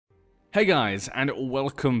Hey guys, and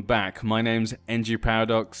welcome back. My name's NG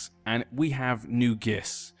Paradox, and we have new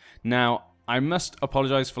Ghis. Now, I must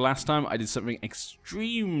apologize for last time. I did something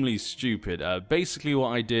extremely stupid. Basically what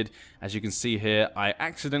I did, as you can see here, I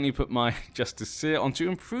accidentally put my Justiceer on to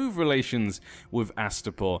improve relations with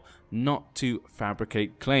Astapor, not to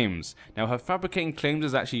fabricate claims. Now, her fabricating claims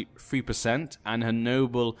is actually 3%, and her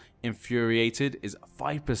noble infuriated is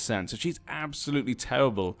 5%, so she's absolutely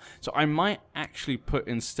terrible. So I might actually put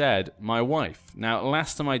instead my wife. Now,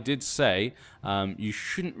 last time I did say you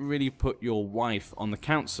shouldn't really put your wife on the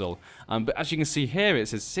council, but as you can see here, it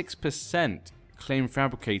says 6% claim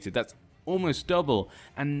fabricated. That's almost double,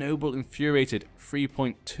 and noble infuriated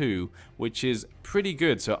 3.2, which is pretty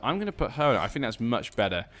good. So I'm going to put her. I think that's much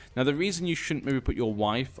better. Now, the reason you shouldn't maybe put your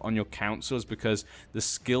wife on your council is because the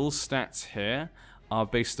skill stats here are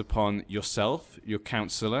based upon yourself, your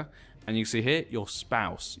counselor, and you see here, your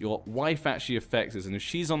spouse. Your wife actually affects this, and if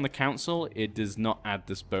she's on the council, it does not add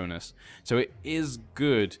this bonus. So it is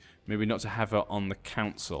good maybe not to have her on the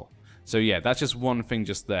council. So yeah, that's just one thing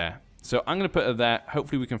just there. So I'm going to put her there.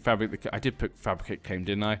 Hopefully we can fabricate the... I did put fabricate claim,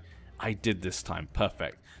 didn't I? I did this time.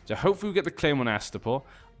 Perfect. So hopefully we get the claim on Astapor.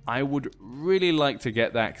 I would really like to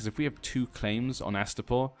get that, because if we have 2 claims on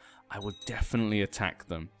Astapor, I would definitely attack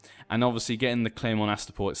them. And obviously getting the claim on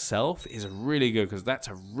Astapor itself is really good, because that's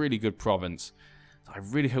a really good province. So I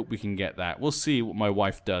really hope we can get that. We'll see what my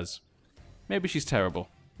wife does. Maybe she's terrible.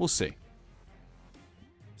 We'll see.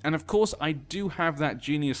 And of course, I do have that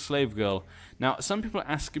genius slave girl. Now, some people are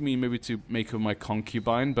asking me maybe to make her my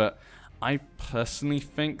concubine, but I personally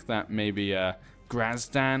think that maybe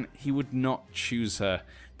Grazdan, he would not choose her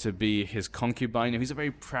to be his concubine. He's a very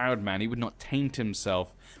proud man. He would not taint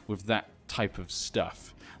himself with that type of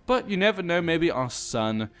stuff. But you never know, maybe our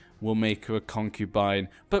son will make her a concubine,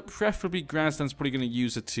 but preferably Grazdan's probably going to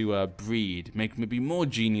use her to breed, make maybe more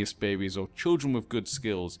genius babies or children with good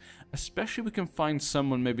skills, especially if we can find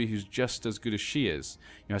someone maybe who's just as good as she is,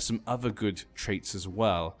 you know, some other good traits as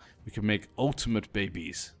well. We can make ultimate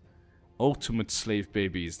babies, ultimate slave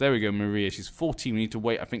babies. There we go, Maria, she's 14, we need to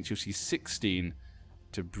wait, I think till she's 16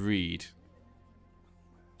 to breed.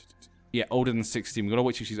 Yeah, older than 16. We've got to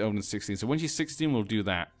wait till she's older than 16. So when she's 16, we'll do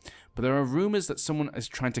that. But there are rumors that someone is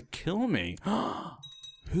trying to kill me.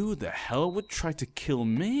 Who the hell would try to kill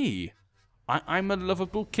me? I'm a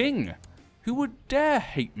lovable king. Who would dare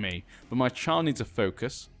hate me? But my child needs a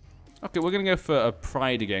focus. Okay, we're going to go for a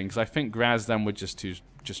pride again, because I think Grazdan would just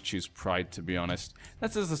choose pride, to be honest.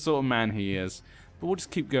 That's just the sort of man he is. But we'll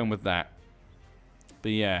just keep going with that.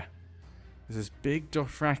 But yeah, there's this big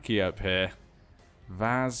Dothraki up here.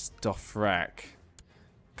 Vaz Dothrak.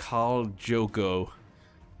 Khal Drogo.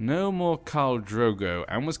 No more Khal Drogo.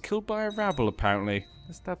 And was killed by a rabble, apparently.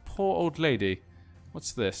 That's that poor old lady.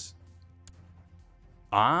 What's this?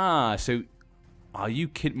 Ah, so... Are you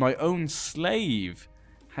kidding? My own slave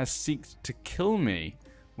has seeked to kill me.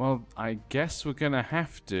 Well, I guess we're gonna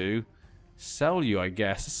have to sell you, I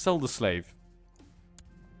guess. Let's sell the slave.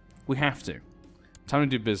 We have to. Time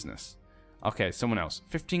to do business. Okay, someone else.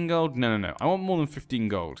 15 gold? No, no, no. I want more than 15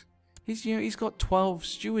 gold. He's got 12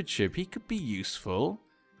 stewardship. He could be useful.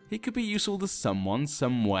 He could be useful to someone,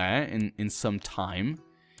 somewhere, in some time.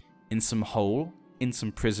 In some hole. In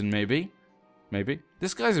some prison, maybe. Maybe.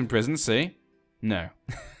 This guy's in prison, see? No.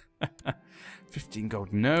 15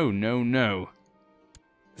 gold. No, no, no.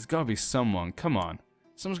 There's gotta be someone. Come on.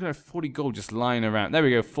 Someone's gonna have 40 gold just lying around. There we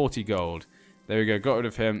go, 40 gold. There we go, got rid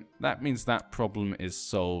of him. That means that problem is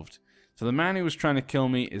solved. So the man who was trying to kill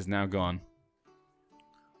me is now gone.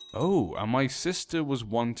 Oh, and my sister was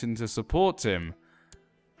wanting to support him.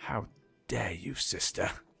 How dare you,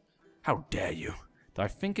 sister? How dare you? I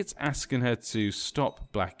think it's asking her to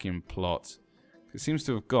stop Blacking plot. It seems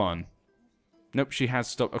to have gone. Nope, she has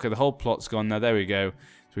stopped. Okay, the whole plot's gone now. There we go.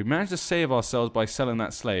 So we managed to save ourselves by selling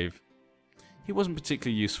that slave. He wasn't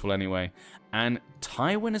particularly useful anyway. And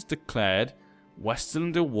Tywin has declared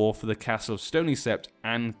Westerlander war for the castle of Stony Sept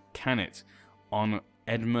and Cannet on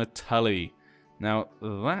Edmure Tully. Now,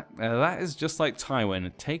 that is just like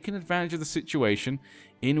Tywin, taking advantage of the situation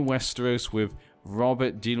in Westeros with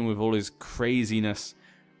Robert dealing with all his craziness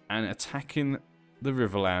and attacking the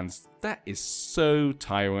Riverlands. That is so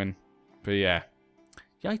Tywin. But yeah.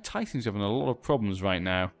 Ty seems to be having a lot of problems right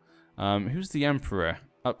now. Who's the Emperor?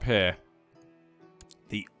 Up here.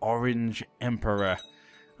 The Orange Emperor.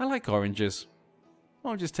 I like oranges.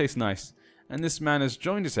 Oranges taste nice. And this man has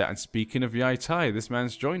joined us. And speaking of Tai, this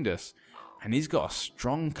man's joined us. And he's got a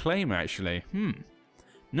strong claim, actually.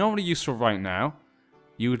 Not really useful right now.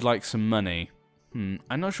 You would like some money.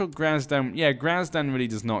 I'm not sure Grazdan... Yeah, Grazdan really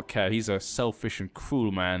does not care. He's a selfish and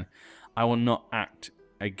cruel man. I will not act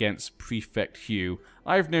against Prefect Hugh.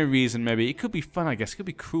 I have no reason, maybe. It could be fun, I guess. It could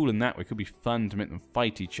be cruel in that way. It could be fun to make them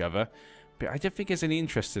fight each other. But I don't think he has any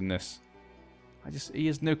interest in this. He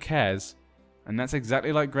has no cares. And that's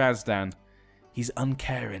exactly like Grazdan. He's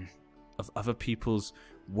uncaring of other people's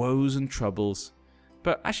woes and troubles.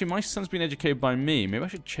 But actually, my son's been educated by me. Maybe I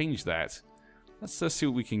should change that. Let's see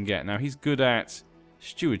what we can get. Now, he's good at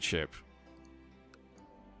stewardship.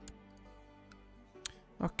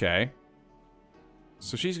 Okay.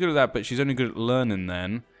 So she's good at that, but she's only good at learning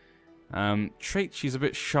then. Trait, she's a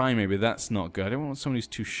bit shy maybe. That's not good. I don't want someone who's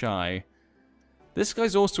too shy. This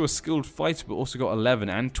guy's also a skilled fighter, but also got 11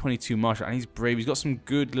 and 22 martial, and he's brave. He's got some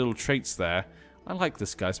good little traits there. I like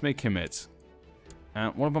this guy. Let's make him it.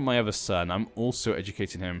 What about my other son? I'm also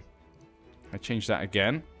educating him. I change that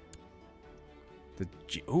again.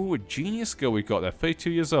 Oh, a genius girl we got there.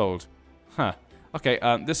 32 years old. Huh. Okay,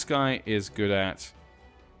 this guy is good at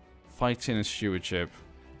fighting and stewardship.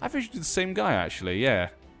 I think we should do the same guy, actually. Yeah.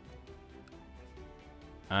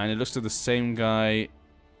 And it looks like the same guy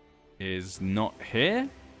is not here?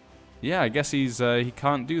 Yeah, I guess he's he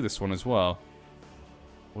can't do this one as well.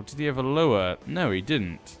 Or did he have a lower? No, he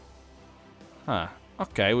didn't. Huh.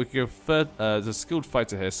 Okay, we could go third. There's a skilled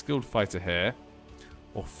fighter here, skilled fighter here.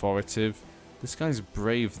 Authoritative. This guy's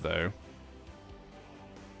brave, though.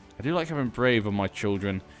 I do like having brave on my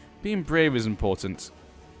children. Being brave is important.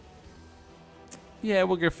 Yeah,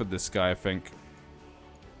 we'll go for this guy, I think.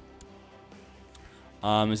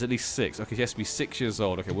 Is at least 6. Okay, he has to be 6 years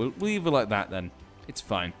old. Okay, we'll leave it like that then. It's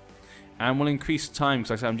fine. And we'll increase time,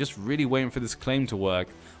 because like I said, I'm just really waiting for this claim to work.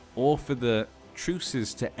 Or for the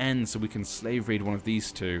truces to end so we can slave raid one of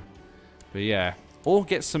these two. But yeah. Or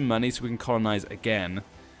get some money so we can colonize again.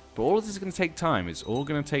 But all of this is going to take time. It's all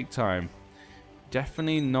going to take time.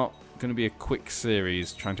 Definitely not going to be a quick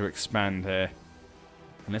series trying to expand here.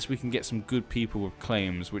 Unless we can get some good people with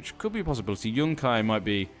claims, which could be a possibility. Yunkai might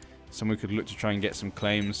be someone we could look to try and get some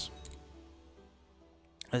claims.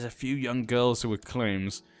 There's a few young girls with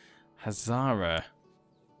claims. Hazara.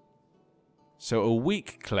 So a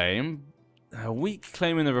weak claim. A weak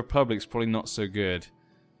claim in the Republic's probably not so good.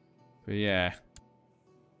 But yeah.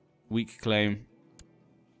 Weak claim.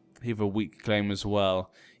 He have a weak claim as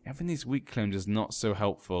well. Having these weak claims is not so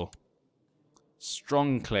helpful.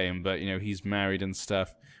 Strong claim, but you know, he's married and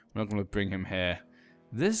stuff. We're not going to bring him here.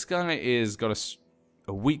 This guy is got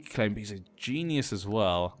a weak claim, but he's a genius as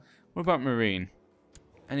well. What about Marine?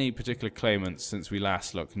 Any particular claimants since we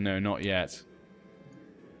last looked? No, not yet.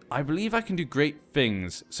 I believe I can do great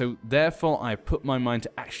things, so therefore I put my mind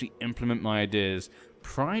to actually implement my ideas.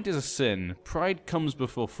 Pride is a sin. Pride comes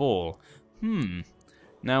before fall.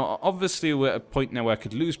 Now, obviously we're at a point now where I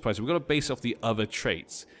could lose pride, so we've got to base off the other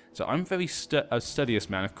traits. So I'm very a studious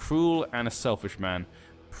man, a cruel and a selfish man.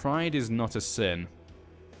 Pride is not a sin.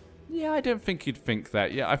 Yeah, I don't think he'd think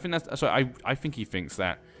that. Yeah, I think that's... Sorry, I think he thinks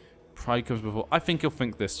that. Pride comes before... I think he'll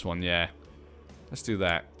think this one, yeah. Let's do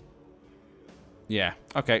that. Yeah,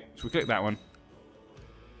 okay. So we click that one.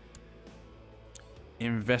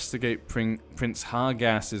 Investigate Prince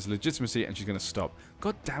Hargas's legitimacy, and she's going to stop.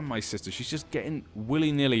 God damn my sister. She's just getting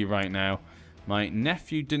willy-nilly right now. My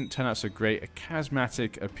nephew didn't turn out so great. A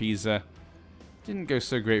charismatic appeaser. Didn't go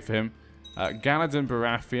so great for him. Galadin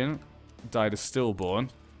Baratheon died a stillborn.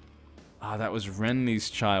 Ah, that was Renly's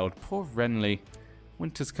child. Poor Renly.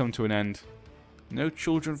 Winter's come to an end. No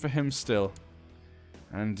children for him still.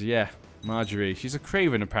 And yeah, Marjorie. She's a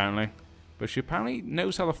craven apparently. But she apparently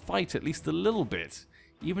knows how to fight at least a little bit.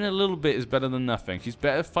 Even a little bit is better than nothing. She's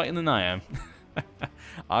better fighting than I am.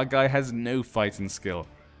 Our guy has no fighting skill.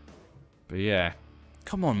 But yeah.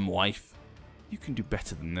 Come on, wife. You can do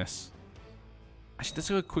better than this. Actually, let's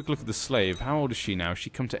have a quick look at the slave. How old is she now? Has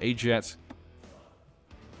she come to age yet?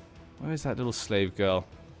 Where is that little slave girl?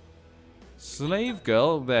 Slave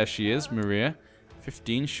girl, there she is, Maria.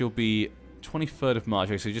 15, she'll be 23rd of March,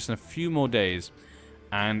 okay, so just in a few more days.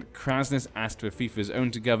 And Krasnus asked for fief of his own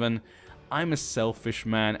to govern. I'm a selfish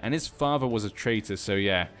man, and his father was a traitor, so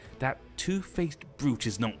yeah. That two-faced brute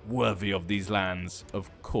is not worthy of these lands, of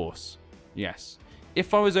course. Yes.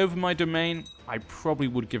 If I was over my domain, I probably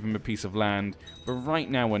would give him a piece of land, but right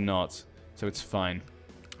now we're not, so it's fine.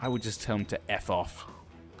 I would just tell him to F off.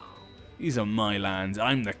 These are my lands,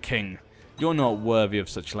 I'm the king. You're not worthy of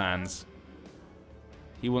such lands.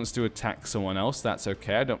 He wants to attack someone else, that's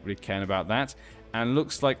okay, I don't really care about that. And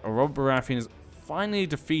looks like Rob Baratheon has finally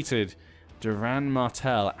defeated Duran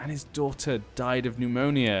Martell, and his daughter died of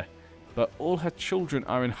pneumonia. But all her children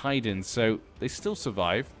are in hiding, so they still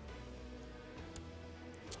survive.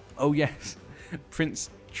 Oh yes,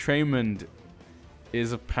 Prince Tremond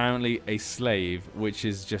is apparently a slave, which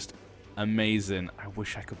is just Amazing. I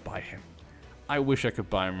wish I could buy him. I wish I could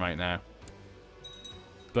buy him right now.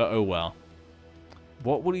 But oh well.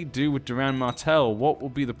 What will he do with Duran Martell? What will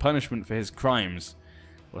be the punishment for his crimes?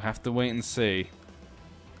 We'll have to wait and see.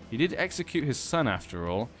 He did execute his son after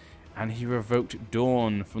all. And he revoked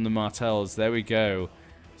Dawn from the Martells. There we go.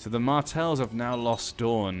 So the Martells have now lost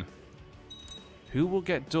Dawn. Who will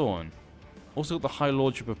get Dawn? Also the High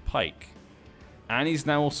Lordship of Pike. And he's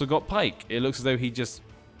now also got Pike. It looks as though he just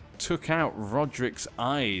took out Roderick's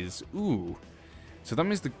eyes. Ooh. So that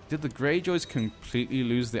means did the Greyjoys completely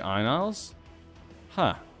lose the Iron Isles?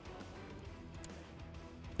 Huh.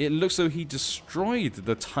 It looks as though he destroyed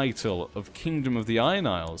the title of Kingdom of the Iron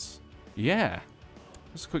Isles. Yeah.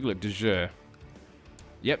 Let's a quick look. De jure.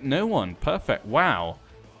 Yep, no one. Perfect. Wow.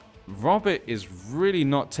 Robert is really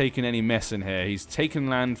not taking any mess in here. He's taken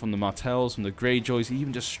land from the Martells, from the Greyjoys. He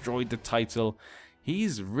even destroyed the title.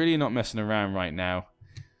 He's really not messing around right now.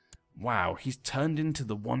 Wow, he's turned into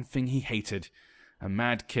the one thing he hated. A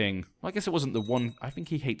mad king. Well, I guess it wasn't the one. I think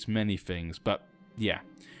he hates many things, but yeah.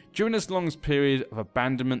 During this long period of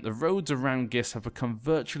abandonment, the roads around Ghis have become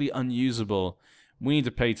virtually unusable. We need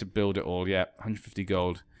to pay to build it all. Yeah, 150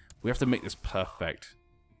 gold. We have to make this perfect.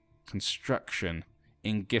 Construction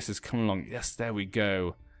in Ghis is coming along. Yes, there we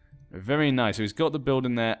go. Very nice. So he's got the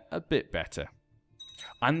building there a bit better.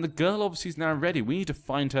 And the girl obviously is now ready. We need to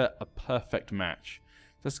find her a perfect match.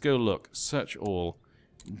 Let's go look. Search all.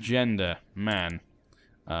 Gender. Man.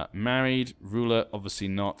 Married. Ruler. Obviously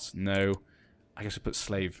not. No. I guess we put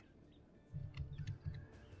slave.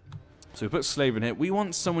 So we put slave in here. We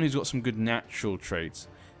want someone who's got some good natural traits.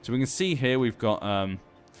 So we can see here we've got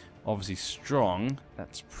obviously strong.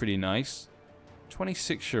 That's pretty nice.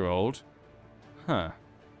 26-year-old. Huh.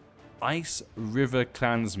 Ice River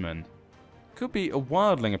Clansman. Could be a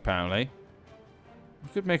wildling apparently. We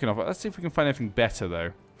could make an offer. Let's see if we can find anything better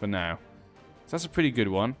though for now. So that's a pretty good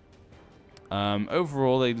one.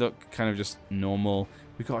 Overall they look kind of just normal.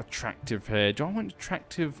 We've got attractive here. Do I want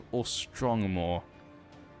attractive or strong more?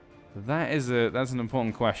 That's an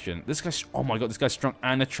important question. This guy's, oh my god, this guy's strong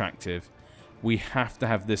and attractive. We have to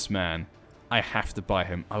have this man. I have to buy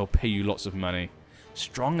him. I will pay you lots of money.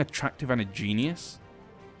 Strong, attractive, and a genius?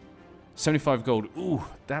 75 gold. Ooh,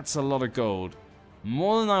 that's a lot of gold.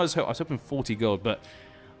 More than I was hoping. I was hoping 40 gold, but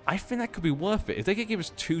I think that could be worth it. If they could give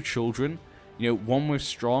us 2 children, you know, one with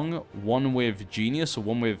strong, one with genius, or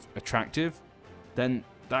one with attractive, then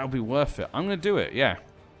that would be worth it. I'm going to do it, yeah.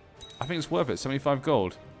 I think it's worth it. 75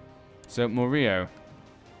 gold. So, Morio,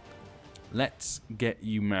 let's get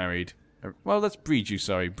you married. Well, let's breed you,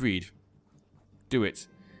 sorry. Breed. Do it.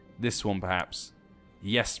 This one, perhaps.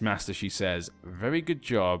 Yes, master, she says. Very good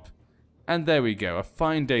job. And there we go. A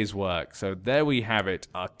fine day's work. So, there we have it.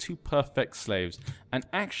 Our 2 perfect slaves. And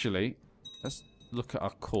actually, let's look at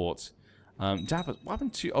our court. Davos, what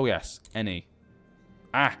happened to... Oh, yes. Any.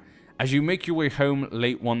 Ah. As you make your way home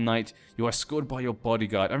late one night, you are escorted by your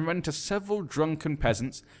bodyguard and run into several drunken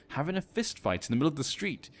peasants having a fist fight in the middle of the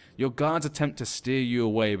street. Your guards attempt to steer you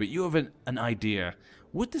away, but you have an idea.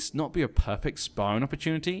 Would this not be a perfect sparring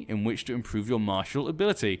opportunity in which to improve your martial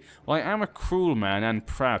ability? Well, I am a cruel man and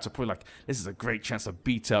proud, so probably like, this is a great chance to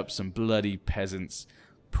beat up some bloody peasants.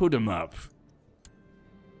 Put 'em up.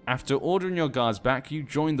 After ordering your guards back, you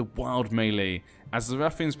join the wild melee. As the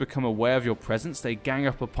ruffians become aware of your presence, they gang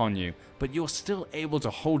up upon you, but you're still able to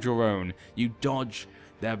hold your own. You dodge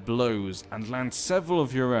their blows and land several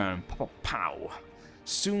of your own. Pow, pow.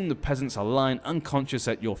 Soon the peasants are lying unconscious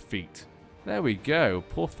at your feet. There we go.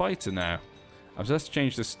 Poor fighter now. So let's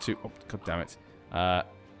change this to... Oh, god damn it. I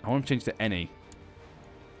want to change to any.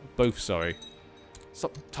 Both, sorry.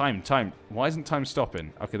 Stop. Time. Why isn't time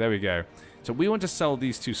stopping? Okay, there we go. So we want to sell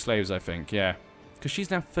these 2 slaves, I think. Yeah. Because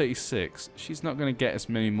she's now 36. She's not going to get us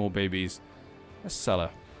many more babies. Let's sell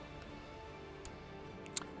her.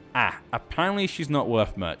 Ah, apparently she's not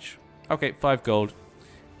worth much. Okay, 5 gold.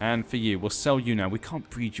 And for you, we'll sell you now. We can't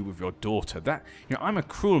breed you with your daughter. That, you know, I'm a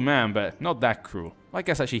cruel man, but not that cruel. I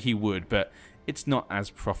guess actually he would, but it's not as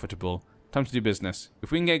profitable. Time to do business.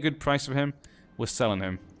 If we can get a good price for him, we're selling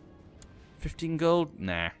him. 15 gold?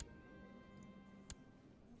 Nah.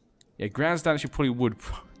 Yeah, Granddad actually probably would...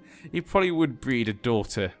 He probably would breed a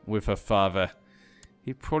daughter with her father.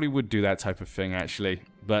 He probably would do that type of thing, actually.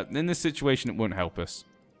 But in this situation, it won't help us.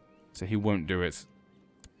 So he won't do it.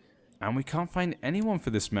 And we can't find anyone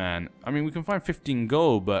for this man. I mean, we can find 15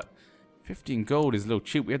 gold, but 15 gold is a little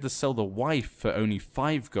cheap. We had to sell the wife for only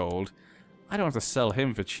 5 gold. I don't have to sell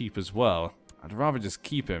him for cheap as well. I'd rather just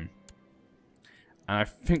keep him. And I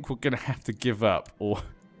think we're going to have to give up, or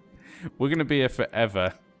we're going to be here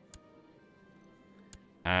forever.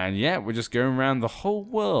 And yeah, we're just going around the whole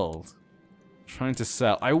world. Trying to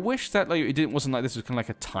sell. I wish that like it wasn't like this. Was kind of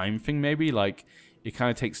like a time thing, maybe. Like it kind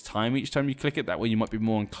of takes time each time you click it. That way you might be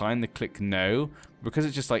more inclined to click no. Because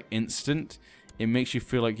it's just like instant, it makes you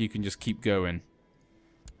feel like you can just keep going.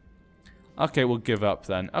 Okay, we'll give up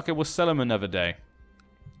then. Okay, we'll sell them another day.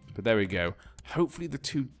 But there we go. Hopefully the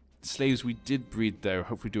 2 slaves we did breed, though,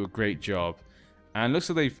 hopefully do a great job. And looks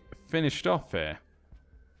like they've finished off here.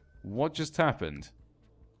 What just happened?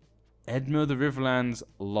 Edmure of the Riverlands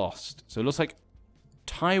lost. So it looks like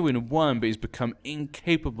Tywin won, but he's become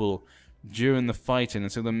incapable during the fighting.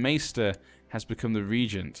 And so the Maester has become the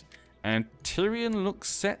regent. And Tyrion looks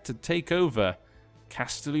set to take over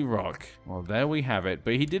Casterly Rock. Well, there we have it.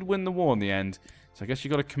 But he did win the war in the end. So I guess you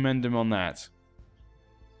got to commend him on that.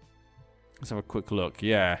 Let's have a quick look.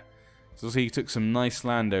 Yeah. So he took some nice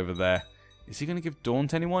land over there. Is he going to give Dawn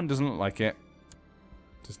to anyone? Doesn't look like it.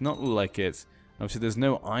 Does not look like it. Obviously, there's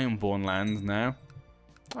no Ironborn land now.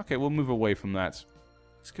 Okay, we'll move away from that.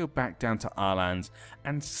 Let's go back down to our lands.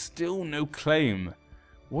 And still no claim.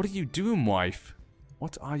 What are you doing, wife?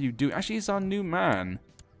 What are you doing? Actually, he's our new man.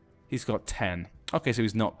 He's got 10. Okay, so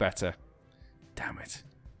he's not better. Damn it.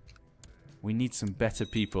 We need some better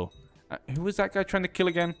people. Who was that guy trying to kill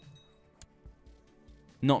again?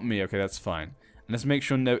 Not me. Okay, that's fine. And let's make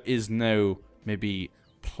sure there is no, maybe,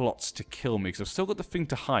 plots to kill me. Because I've still got the thing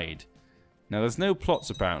to hide. Now, there's no plots,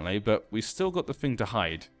 apparently, but we've still got the thing to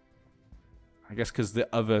hide. I guess because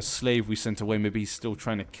the other slave we sent away, maybe he's still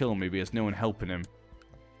trying to kill me, but there's no one helping him.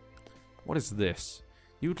 What is this?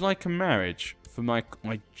 You would like a marriage for my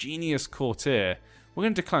genius courtier. We're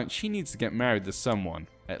going to decline. She needs to get married to someone,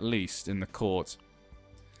 at least, in the court.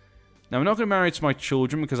 Now, I'm not going to marry to my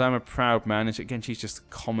children because I'm a proud man. And again, she's just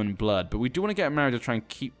common blood. But we do want to get married to try and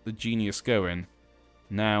keep the genius going.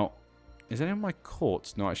 Now, is any of my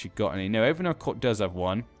courts not actually got any? No, every court does have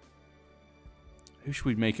one. Who should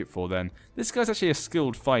we make it for then? This guy's actually a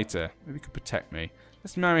skilled fighter. Maybe he could protect me.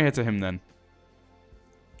 Let's marry her to him then.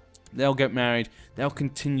 They'll get married. They'll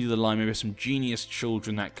continue the line. Maybe some genius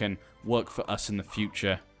children that can work for us in the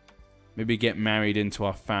future. Maybe get married into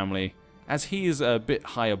our family. As he is a bit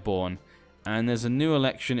higher born. And there's a new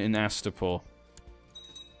election in Astapor.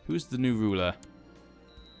 Who's the new ruler?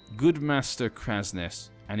 Good Master Krasnis.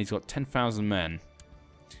 And he's got 10,000 men.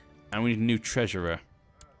 And we need a new treasurer.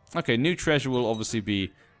 Okay, new treasurer will obviously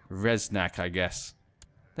be Resnak, I guess.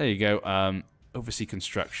 There you go. Oversee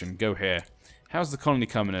construction. Go here. How's the colony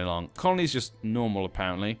coming along? Colony's just normal,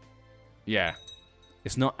 apparently. Yeah.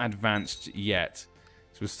 It's not advanced yet.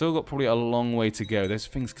 So we've still got probably a long way to go. Those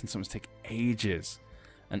things can sometimes take ages.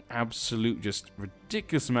 An absolute, just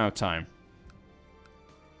ridiculous amount of time.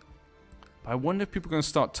 But I wonder if people are going to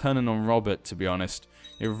start turning on Robert, to be honest.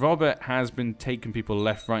 You know, Robert has been taking people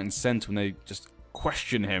left, right, and centre when they just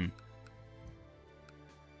question him.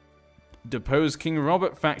 Depose King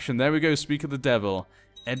Robert faction. There we go. Speak of the devil.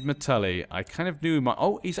 Edmure Tully. I kind of knew my...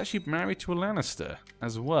 Oh, he's actually married to a Lannister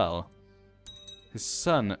as well. His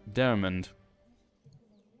son, Dermond.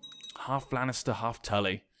 Half Lannister, half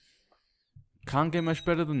Tully. Can't get much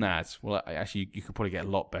better than that. Well, actually, you could probably get a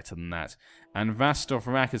lot better than that. And Vastov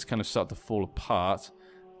Rak has kind of started to fall apart.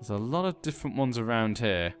 There's a lot of different ones around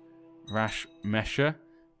here. Rash Mesha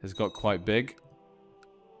has got quite big.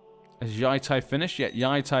 Has Yaitai finished? Yeah,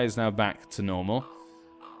 Yaitai is now back to normal.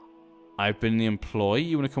 I've been the employee.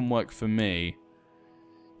 You want to come work for me?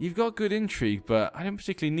 You've got good intrigue, but I don't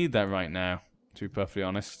particularly need that right now, to be perfectly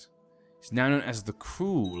honest. He's now known as the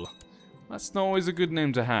Cruel. That's not always a good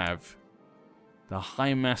name to have. The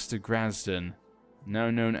High Master Grasden, now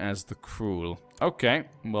known as the Cruel. Okay,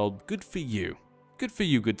 well, good for you. Good for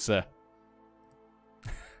you, good sir.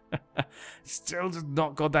 Still just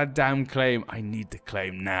not got that damn claim. I need the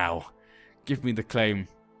claim now. Give me the claim.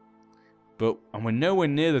 But, and we're nowhere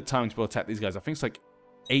near the time to be able to attack these guys. I think it's like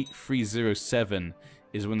 8307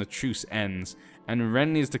 is when the truce ends. And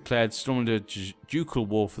Renly is declared stormed a ducal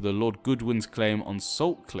war for the Lord Goodwin's claim on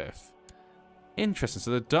Saltcliffe. Interesting.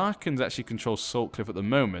 So the Darkins actually control Saltcliffe at the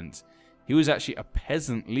moment. He was actually a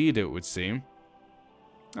peasant leader, it would seem.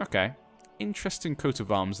 Okay. Interesting coat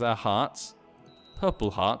of arms there. Hearts.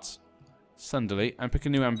 Purple hearts. Sunderly. And pick a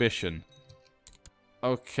new ambition.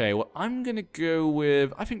 Okay, well, I'm going to go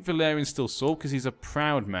with... I think Valerian's still sword because he's a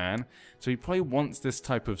proud man. So he probably wants this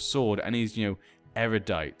type of sword. And he's, you know,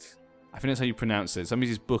 erudite. I think that's how you pronounce it. So that means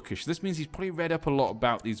he's bookish. This means he's probably read up a lot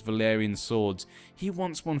about these Valerian swords. He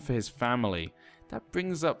wants one for his family. That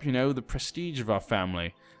brings up, you know, the prestige of our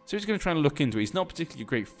family. So he's going to try and look into it. He's not particularly a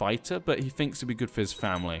great fighter, but he thinks it'll be good for his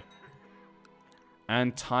family.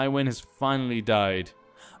 And Tywin has finally died.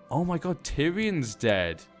 Oh my god, Tyrion's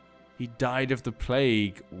dead. He died of the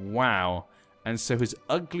plague. Wow. And so his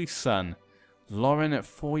ugly son, Lauren at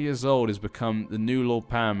 4 years old has become the new Lord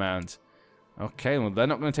Paramount. Okay, well, they're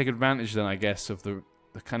not going to take advantage then, I guess, of the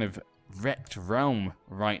kind of wrecked realm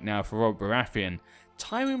right now for Robert Baratheon.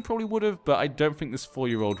 Tywin probably would have, but I don't think this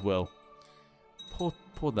 4-year-old will.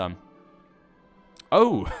 Poor them.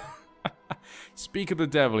 Oh! Speak of the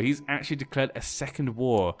devil, he's actually declared a second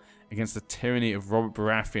war against the tyranny of Robert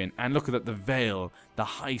Baratheon. And look at that, the Vale, the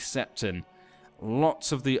High Septon,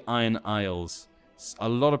 lots of the Iron Isles. A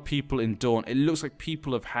lot of people in Dawn. It looks like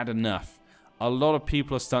people have had enough. A lot of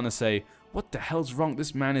people are starting to say, what the hell's wrong?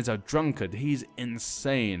 This man is a drunkard. He's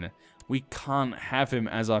insane. We can't have him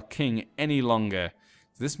as our king any longer.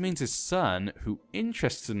 This means his son, who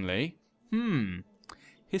interestingly,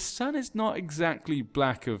 his son is not exactly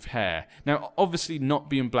black of hair. Now, obviously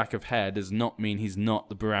not being black of hair does not mean he's not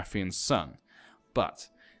the Baratheon's son. But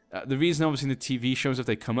the reason obviously in the TV shows if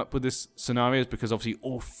they come up with this scenario is because obviously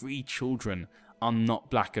all 3 children are not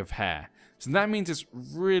black of hair. So that means it's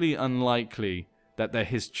really unlikely that they're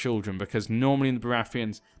his children, because normally in the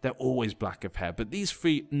Baratheons, they're always black of hair. But these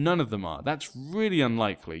 3, none of them are. That's really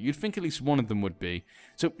unlikely. You'd think at least one of them would be.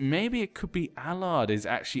 So maybe it could be Allard is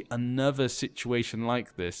actually another situation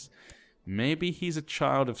like this. Maybe he's a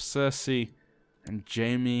child of Cersei and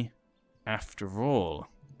Jaime after all.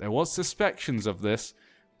 There was suspicions of this,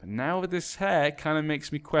 but now with this hair, it kind of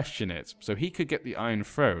makes me question it. So he could get the Iron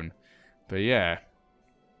Throne. But yeah,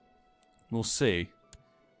 we'll see.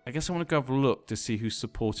 I guess I want to go have a look to see who's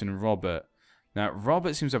supporting Robert. Now,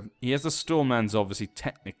 Robert seems to have... He has the Stormlands, obviously,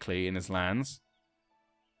 technically, in his lands.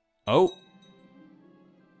 Oh.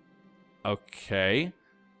 Okay.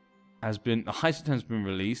 The High Septon has been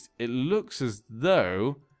released. It looks as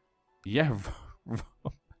though... Yeah.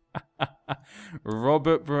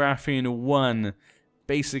 Robert Baratheon won,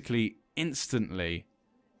 basically, instantly.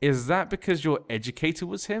 Is that because your educator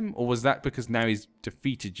was him? Or was that because now he's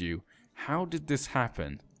defeated you? How did this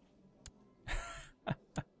happen?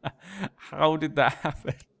 How did that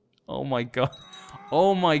happen? Oh my god.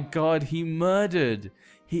 Oh my god, he murdered.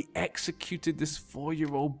 He executed this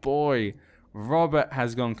 4-year-old boy. Robert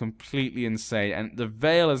has gone completely insane. And the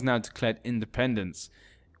Vale has now declared independence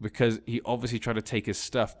because he obviously tried to take his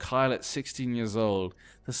stuff. Kyle at 16 years old,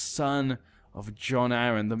 the son of Jon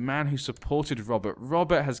Arryn, the man who supported Robert.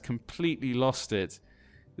 Robert has completely lost it.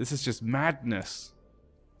 This is just madness.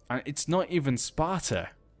 And it's not even Sparta.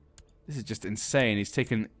 This is just insane. He's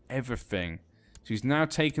taken everything. So he's now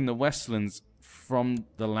taken the Westlands from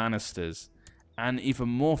the Lannisters. And even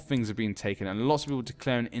more things are being taken. And lots of people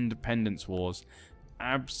declaring independence wars.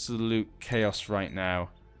 Absolute chaos right now.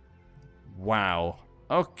 Wow.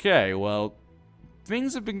 Okay, well,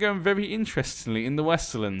 things have been going very interestingly in the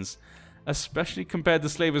Westlands. Especially compared to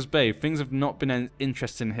Slaver's Bay. Things have not been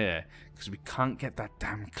interesting here. Because we can't get that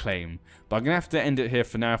damn claim. But I'm going to have to end it here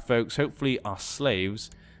for now, folks. Hopefully our slaves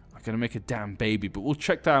are going to make a damn baby. But we'll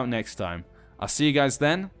check that out next time. I'll see you guys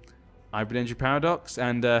then. I've been NG Paradox.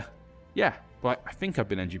 And yeah, well, I think I've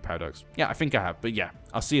been NG Paradox. Yeah, I think I have. But yeah,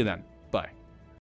 I'll see you then. Bye.